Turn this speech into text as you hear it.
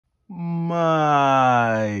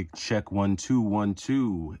Mic check 1 2 1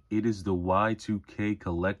 2. It is the Y2K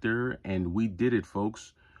Collector, and we did it,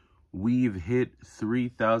 folks. We've hit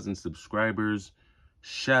 3,000 subscribers.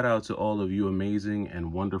 Shout out to all of you amazing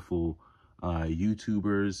and wonderful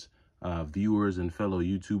YouTubers, viewers, and fellow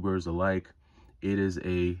YouTubers alike. It is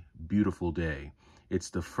a beautiful day.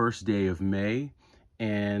 It's the first day of May,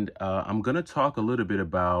 and I'm going to talk a little bit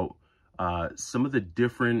about some of the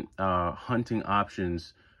different hunting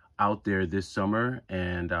options out there this summer,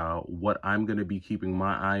 and what I'm going to be keeping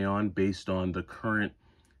my eye on based on the current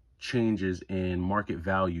changes in market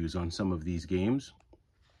values on some of these games.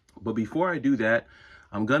 But before I do that,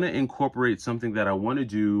 I'm going to incorporate something that I want to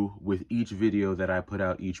do with each video that I put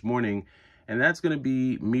out each morning, and that's going to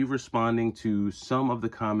be me responding to some of the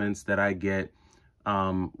comments that I get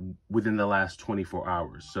within the last 24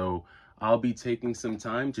 hours. So I'll be taking some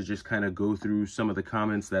time to just kind of go through some of the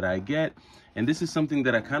comments that I get. And this is something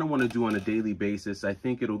that I kind of want to do on a daily basis. I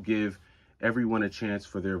think it'll give everyone a chance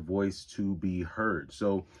for their voice to be heard.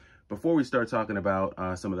 So before we start talking about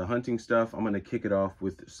some of the hunting stuff, I'm going to kick it off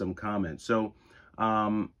with some comments. So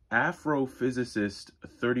Afrophysicist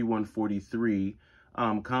 3143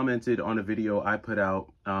 commented on a video I put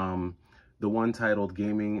out, the one titled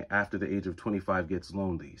Gaming After the Age of 25 Gets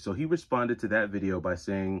Lonely. So he responded to that video by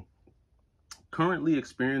saying, currently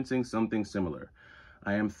experiencing something similar.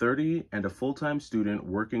 I am 30 and a full-time student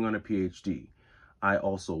working on a PhD. I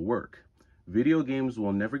also work. Video games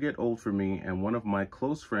will never get old for me, and one of my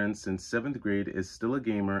close friends since 7th grade is still a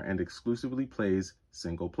gamer and exclusively plays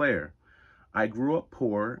single player. I grew up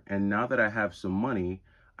poor, and now that I have some money,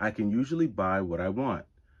 I can usually buy what I want.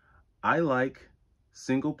 I like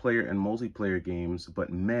single player and multiplayer games, but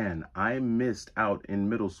man, I missed out in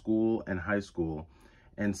middle school and high school,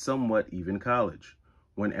 and somewhat even college.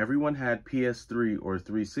 When everyone had PS3 or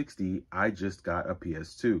 360, I just got a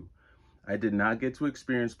PS2. I did not get to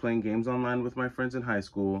experience playing games online with my friends in high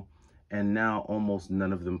school, and now almost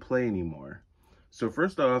none of them play anymore. So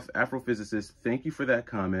first off, Afrophysicist, thank you for that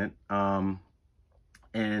comment.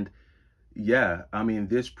 And yeah, I mean,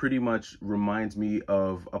 this pretty much reminds me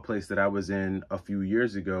of a place that I was in a few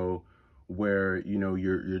years ago where, you know,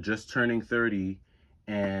 you're just turning 30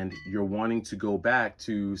 and you're wanting to go back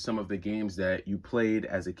to some of the games that you played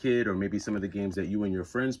as a kid, or maybe some of the games that you and your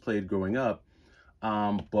friends played growing up.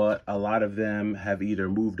 But a lot of them have either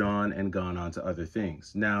moved on and gone on to other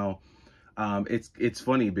things. Now, it's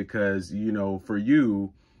funny because, you know, for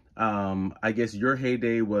you, I guess your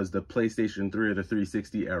heyday was the PlayStation 3 or the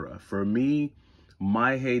 360 era. For me,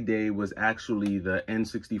 my heyday was actually the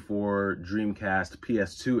N64, Dreamcast,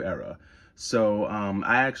 PS2 era. So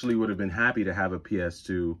I actually would have been happy to have a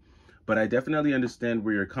PS2, but I definitely understand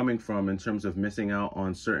where you're coming from in terms of missing out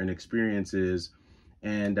on certain experiences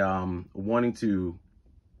and wanting to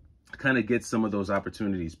kind of get some of those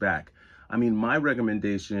opportunities back. I mean, my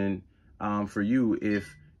recommendation for you,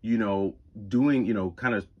 if, you know, doing, you know,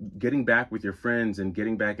 kind of getting back with your friends and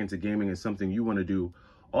getting back into gaming is something you want to do,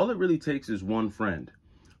 all it really takes is one friend.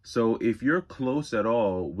 So if you're close at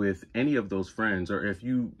all with any of those friends, or if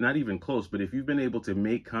you, not even close, but if you've been able to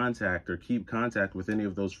make contact or keep contact with any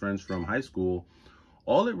of those friends from high school,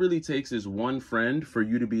 all it really takes is one friend for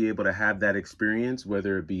you to be able to have that experience,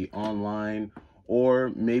 whether it be online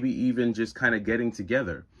or maybe even just kind of getting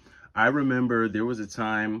together. I remember there was a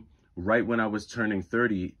time right when I was turning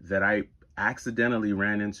 30 that I accidentally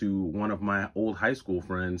ran into one of my old high school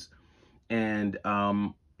friends, and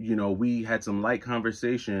you know, we had some light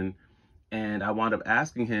conversation, and I wound up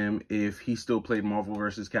asking him if he still played Marvel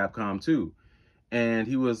vs. Capcom 2. And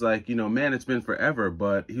he was like, you know, man, it's been forever.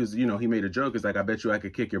 But he was, you know, he made a joke. It's like, I bet you I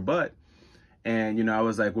could kick your butt. And, you know, I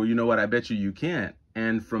was like, well, you know what? I bet you can't.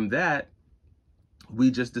 And from that, we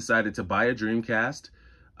just decided to buy a Dreamcast,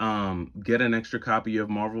 get an extra copy of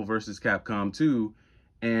Marvel vs. Capcom 2.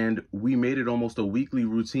 And we made it almost a weekly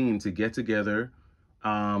routine to get together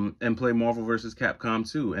and play Marvel vs.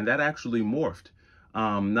 Capcom 2. And that actually morphed.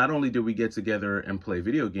 Not only did we get together and play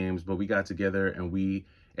video games, but we got together and we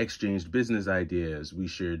exchanged business ideas, we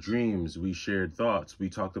shared dreams, we shared thoughts, we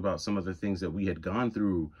talked about some of the things that we had gone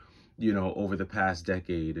through, you know, over the past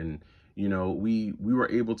decade. And, you know, we were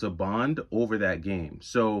able to bond over that game.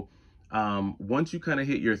 So once you kind of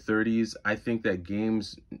hit your 30s, I think that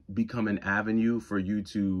games become an avenue for you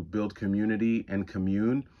to build community and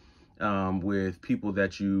commune with people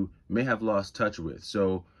that you may have lost touch with.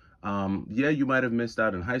 So yeah, you might have missed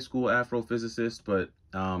out in high school, Afrophysicist, but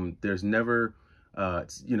there's never,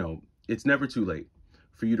 you know, it's never too late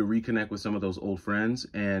for you to reconnect with some of those old friends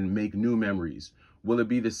and make new memories. Will it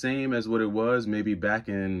be the same as what it was maybe back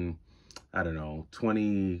in, I don't know,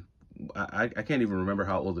 I can't even remember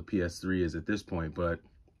how old the PS3 is at this point, but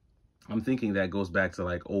I'm thinking that goes back to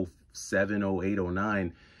like 07, 08,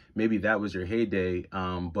 09. Maybe that was your heyday.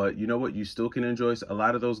 But you know what? You still can enjoy a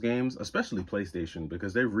lot of those games, especially PlayStation,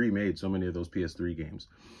 because they've remade so many of those PS3 games.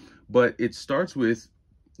 But it starts with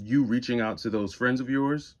you reaching out to those friends of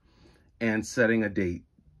yours and setting a date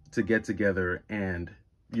to get together and,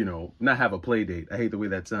 you know, not have a play date. I hate the way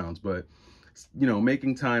that sounds, but, you know,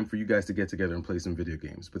 making time for you guys to get together and play some video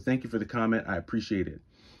games. But thank you for the comment. I appreciate it.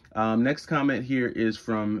 Next comment here is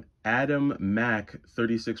from Adam Mac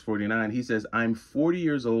 3649. He says, I'm 40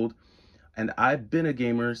 years old and I've been a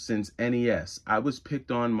gamer since NES. I was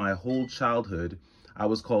picked on my whole childhood. I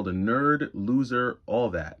was called a nerd, loser, all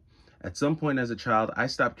that. At some point as a child, I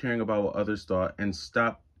stopped caring about what others thought and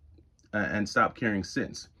stopped caring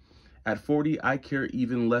since. At 40, I care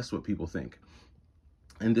even less what people think.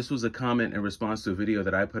 And this was a comment in response to a video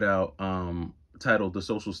that I put out titled The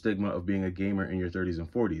Social Stigma of Being a Gamer in Your 30s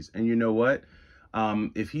and 40s. And you know what?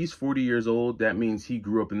 If he's 40 years old, that means he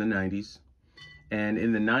grew up in the 90s. And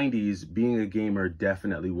in the 90s, being a gamer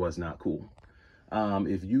definitely was not cool.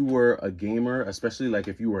 If you were a gamer, especially like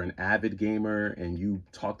if you were an avid gamer and you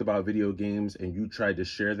talked about video games and you tried to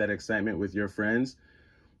share that excitement with your friends,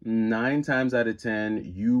 9 times out of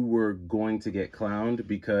 10, you were going to get clowned,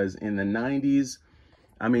 because in the 90s,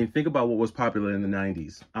 I mean, think about what was popular in the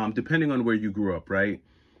 90s. Depending on where you grew up, right?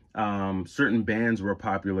 Certain bands were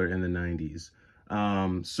popular in the 90s.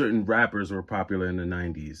 Certain rappers were popular in the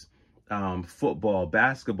 90s. Football,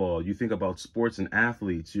 basketball, you think about sports and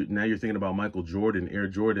athletes. Now you're thinking about Michael Jordan, Air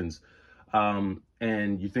Jordans.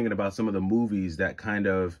 And you're thinking about some of the movies that kind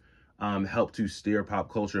of helped to steer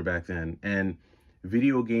pop culture back then. And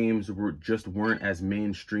video games weren't as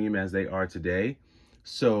mainstream as they are today.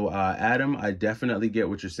 So, Adam, I definitely get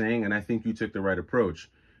what you're saying, and I think you took the right approach.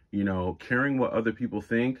 You know, caring what other people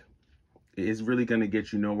think is really going to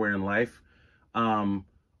get you nowhere in life.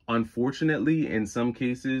 Unfortunately, in some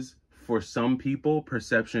cases, for some people,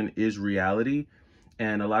 perception is reality,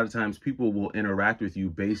 and a lot of times people will interact with you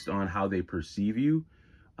based on how they perceive you.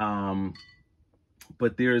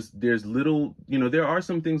 But there's little, you know, there are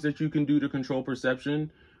some things that you can do to control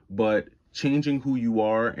perception, but changing who you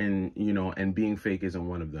are and, you know, and being fake isn't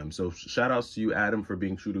one of them. So shout outs to you, Adam, for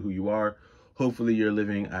being true to who you are. Hopefully you're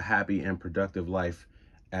living a happy and productive life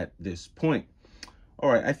at this point. All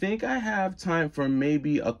right, I think I have time for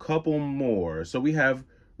maybe a couple more. So we have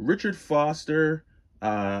Richard Foster.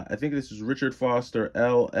 I think this is Richard Foster,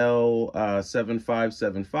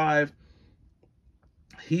 LL7575.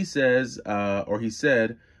 He says, he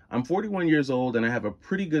said, I'm 41 years old and I have a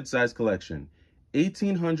pretty good size collection.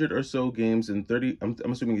 1,800 or so games and 30, I'm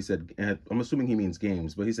assuming he said, I'm assuming he means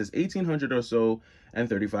games, but he says 1,800 or so and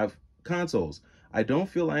 35 consoles. I don't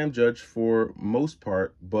feel I am judged for most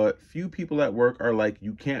part, but few people at work are like,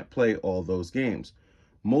 you can't play all those games.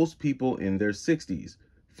 Most people in their 60s.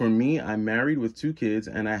 For me, I'm married with 2 kids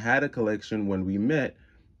and I had a collection when we met,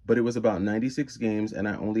 but it was about 96 games and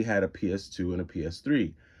I only had a PS2 and a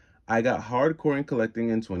PS3. I got hardcore in collecting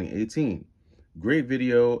in 2018. Great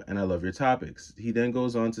video, and I love your topics. He then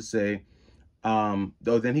goes on to say,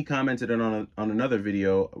 then he commented on another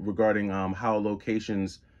video regarding how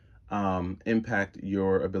locations impact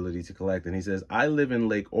your ability to collect. And he says, I live in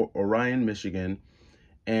Lake Orion, Michigan,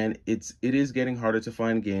 and it is getting harder to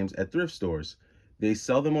find games at thrift stores. They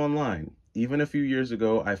sell them online. Even a few years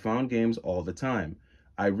ago, I found games all the time.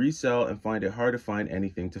 I resell and find it hard to find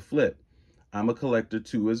anything to flip. I'm a collector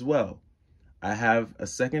too as well. I have a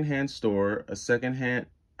secondhand store, second in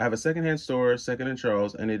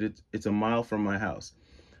Charles, and it's a mile from my house.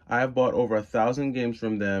 I have bought over 1,000 games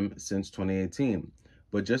from them since 2018,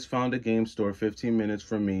 but just found a game store 15 minutes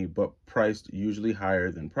from me, but priced usually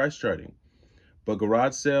higher than price charting. But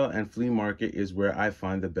garage sale and flea market is where I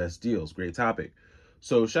find the best deals. Great topic.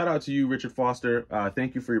 So shout out to you, Richard Foster.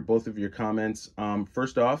 Thank you for both of your comments.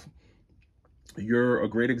 First off, you're a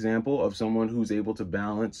great example of someone who's able to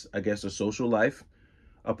balance, I guess, a social life,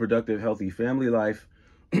 a productive, healthy family life,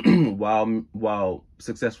 while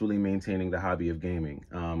successfully maintaining the hobby of gaming.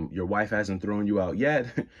 Your wife hasn't thrown you out yet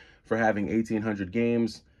for having 1,800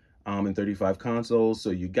 games and 35 consoles,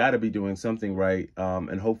 so you got to be doing something right.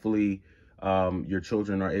 And hopefully your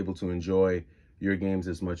children are able to enjoy your games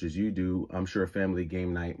as much as you do. I'm sure family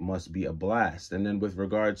game night must be a blast. And then with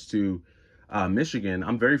regards to Michigan,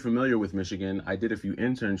 I'm very familiar with Michigan. I did a few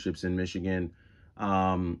internships in Michigan,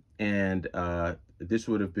 and this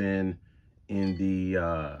would have been in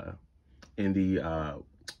the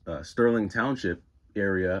Sterling Township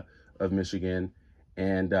area of Michigan.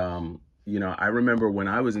 And you know, I remember when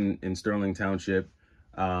I was in Sterling Township,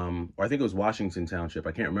 or I think it was Washington Township.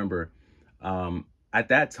 I can't remember. At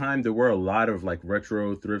that time, there were a lot of like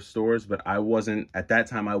retro thrift stores, but at that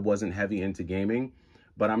time, I wasn't heavy into gaming,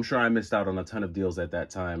 but I'm sure I missed out on a ton of deals at that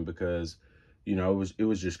time because, you know, it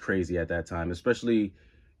was just crazy at that time, especially,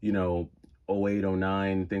 you know, 08,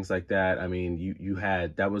 09, things like that. I mean,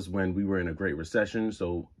 that was when we were in a great recession.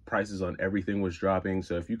 So prices on everything was dropping.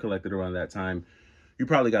 So if you collected around that time, you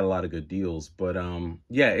probably got a lot of good deals. But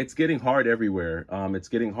yeah, it's getting hard everywhere. It's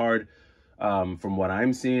getting hard from what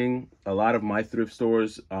I'm seeing. A lot of my thrift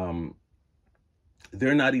stores,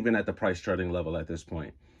 they're not even at the price charting level at this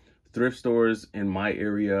point. Thrift stores in my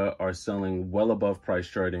area are selling well above price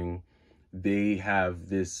charting. They have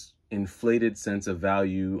this inflated sense of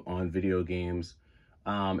value on video games.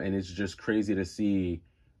 And it's just crazy to see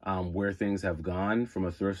where things have gone from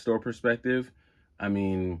a thrift store perspective. I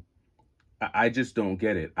mean, I just don't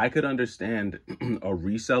get it. I could understand a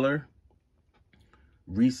reseller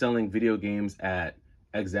reselling video games at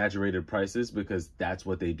exaggerated prices because that's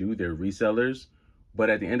what they do. They're resellers. But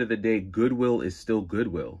at the end of the day, Goodwill is still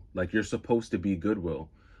Goodwill. Like, you're supposed to be Goodwill.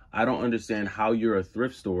 I don't understand how you're a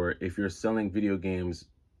thrift store if you're selling video games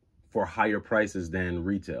for higher prices than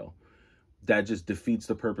retail. That just defeats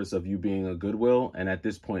the purpose of you being a Goodwill. And at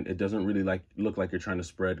this point, it doesn't really look like you're trying to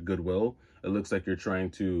spread goodwill. It looks like you're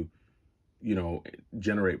trying to, you know,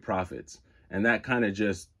 generate profits. And that kind of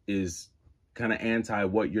just is kind of anti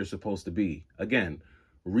what you're supposed to be. Again,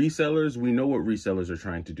 resellers, we know what resellers are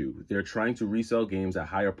trying to do. They're trying to resell games at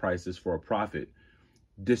higher prices for a profit.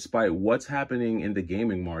 Despite what's happening in the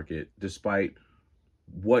gaming market, despite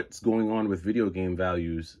what's going on with video game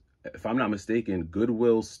values, if I'm not mistaken,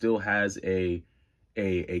 Goodwill still has a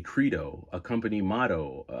credo, a company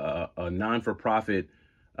motto, a non-for-profit,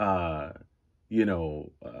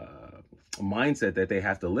 mindset that they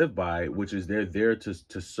have to live by, which is they're there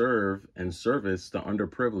to serve and service the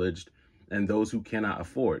underprivileged and those who cannot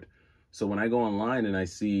afford. So when I go online and I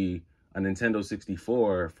see a Nintendo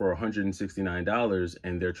 64 for $169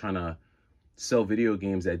 and they're trying to sell video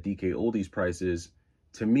games at DK Oldies prices,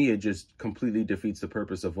 to me, it just completely defeats the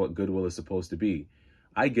purpose of what Goodwill is supposed to be.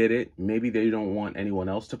 I get it. Maybe they don't want anyone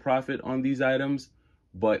else to profit on these items.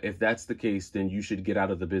 But if that's the case, then you should get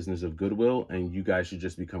out of the business of Goodwill and you guys should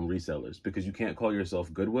just become resellers, because you can't call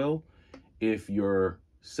yourself Goodwill if you're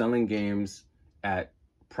selling games at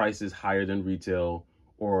prices higher than retail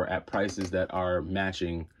or at prices that are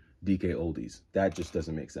matching DK Oldies. That just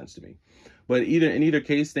doesn't make sense to me. But in either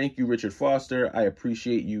case, thank you, Richard Foster. I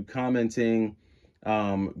appreciate you commenting.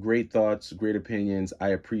 Great thoughts, great opinions. I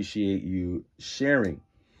appreciate you sharing.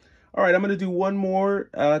 All right, I'm going to do one more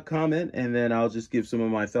comment, and then I'll just give some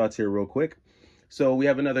of my thoughts here real quick. So we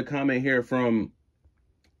have another comment here from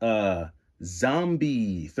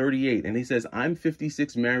Zombie38, and he says, I'm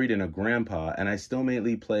 56, married, and a grandpa, and I still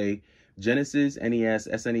mainly play Genesis, NES,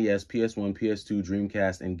 SNES, PS1, PS2,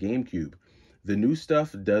 Dreamcast, and GameCube. The new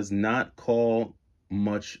stuff does not call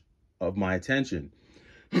much of my attention.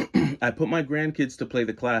 I put my grandkids to play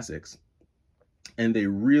the classics, and they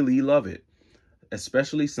really love it,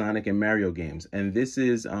 especially Sonic and Mario games. And this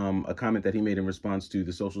is a comment that he made in response to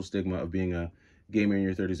the social stigma of being a gamer in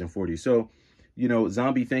your 30s and 40s. So, you know,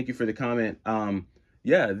 Zombie, thank you for the comment.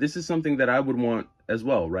 Yeah, this is something that I would want as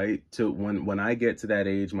well, right? To when I get to that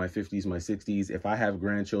age, my 50s, my 60s, if I have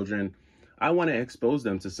grandchildren, I want to expose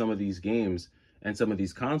them to some of these games and some of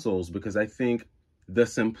these consoles, because I think the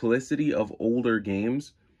simplicity of older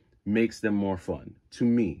games makes them more fun to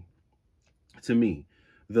me.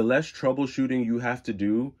 The less troubleshooting you have to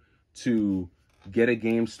do to get a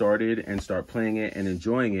game started and start playing it and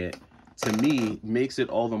enjoying it, to me, makes it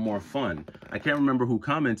all the more fun. I can't remember who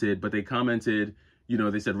commented, but they commented, you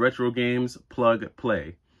know, they said retro games, plug,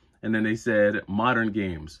 play. And then they said modern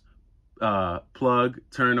games, plug,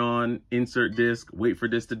 turn on, insert disc, wait for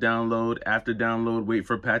disc to download, after download, wait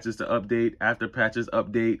for patches to update, after patches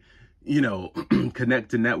update, you know,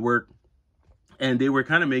 connect to network. And they were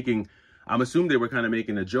kind of making, I'm assuming they were kind of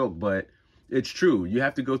making a joke, but it's true. You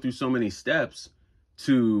have to go through so many steps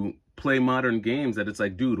to play modern games that it's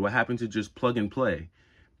like, dude, what happened to just plug and play?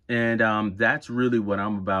 And that's really what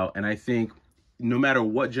I'm about. And I think no matter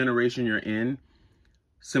what generation you're in,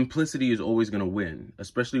 simplicity is always going to win,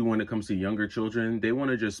 especially when it comes to younger children. They want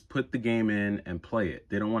to just put the game in and play it.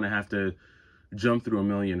 They don't want to have to jump through a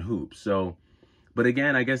million hoops. So, but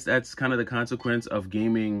again, I guess that's kind of the consequence of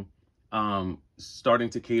gaming starting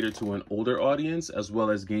to cater to an older audience, as well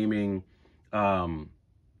as gaming,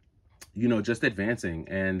 you know, just advancing,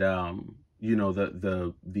 and you know,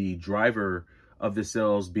 the driver of the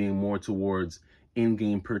sales being more towards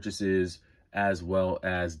in-game purchases as well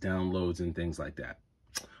as downloads and things like that.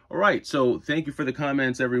 All right, so thank you for the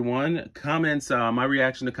comments, everyone. Comments, my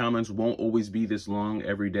reaction to comments won't always be this long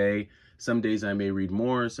every day. Some days I may read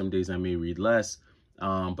more, some days I may read less,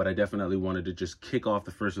 but I definitely wanted to just kick off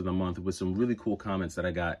the first of the month with some really cool comments that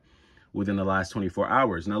I got within the last 24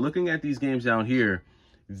 hours. Now, looking at these games down here,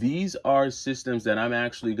 these are systems that I'm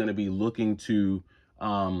actually going to be looking to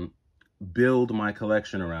build my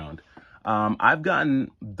collection around. I've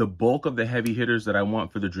gotten the bulk of the heavy hitters that I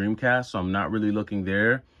want for the Dreamcast, so I'm not really looking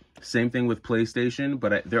there. Same thing with PlayStation,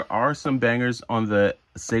 but there are some bangers on the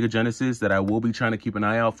Sega Genesis that I will be trying to keep an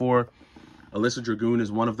eye out for. Alyssa Dragoon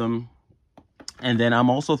is one of them. And then I'm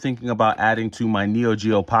also thinking about adding to my Neo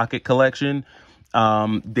Geo Pocket collection.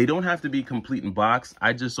 They don't have to be complete in box.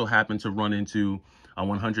 I just so happen to run into a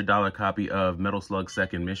 $100 copy of Metal Slug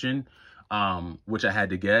Second Mission, which I had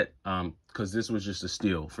to get because this was just a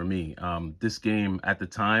steal for me. This game at the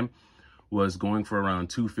time was going for around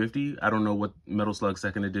 $250. I don't know what Metal Slug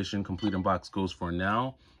Second Edition complete in box goes for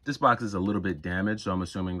now. This box is a little bit damaged, so I'm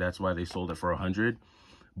assuming that's why they sold it for $100.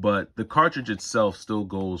 But the cartridge itself still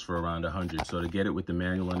goes for around $100. So to get it with the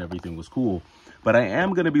manual and everything was cool. But I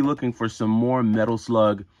am going to be looking for some more Metal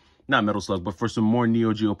Slug, not Metal Slug, but for some more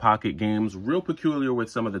Neo Geo Pocket games. Real peculiar with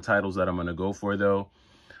some of the titles that I'm going to go for, though.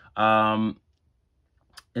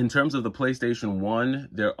 In terms of the PlayStation 1,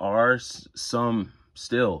 there are some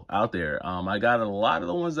still out there. I got a lot of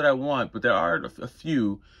the ones that I want, but there are a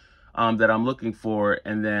few that I'm looking for.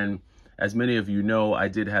 And then, as many of you know, I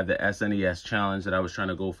did have the SNES challenge that I was trying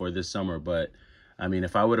to go for this summer. But, I mean,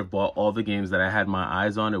 if I would have bought all the games that I had my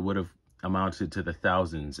eyes on, it would have amounted to the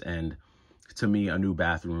thousands. And to me, a new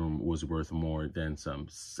bathroom was worth more than some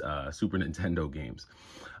Super Nintendo games.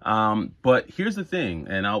 But here's the thing,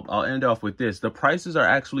 and I'll end off with this. The prices are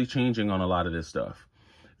actually changing on a lot of this stuff.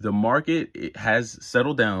 The market, it has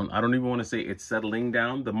settled down. I don't even want to say it's settling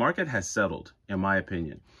down. The market has settled, in my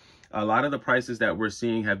opinion. A lot of the prices that we're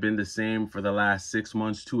seeing have been the same for the last 6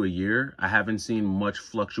 months to a year. I haven't seen much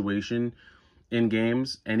fluctuation in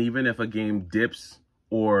games. And even if a game dips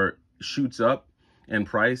or shoots up in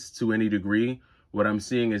price to any degree, what I'm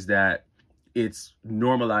seeing is that it's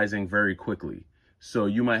normalizing very quickly. So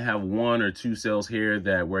you might have 1 or 2 sales here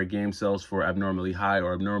that where a game sells for abnormally high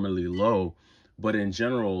or abnormally low. But in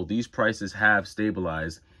general, these prices have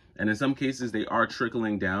stabilized. And in some cases, they are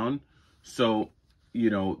trickling down. So, you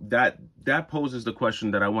know, that poses the question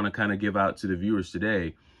that I want to kind of give out to the viewers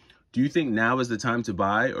today. Do you think now is the time to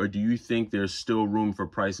buy, or do you think there's still room for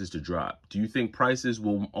prices to drop? Do you think prices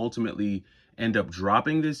will ultimately end up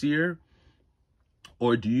dropping this year?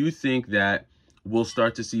 Or do you think that we'll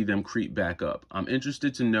start to see them creep back up? I'm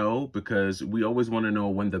interested to know, because we always want to know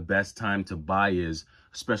when the best time to buy is,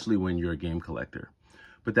 especially when you're a game collector.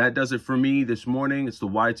 But that does it for me this morning. It's the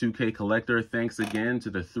Y2K Collector. Thanks again to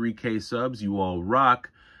the 3K subs. You all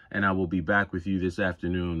rock. And I will be back with you this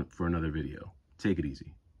afternoon for another video. Take it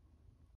easy.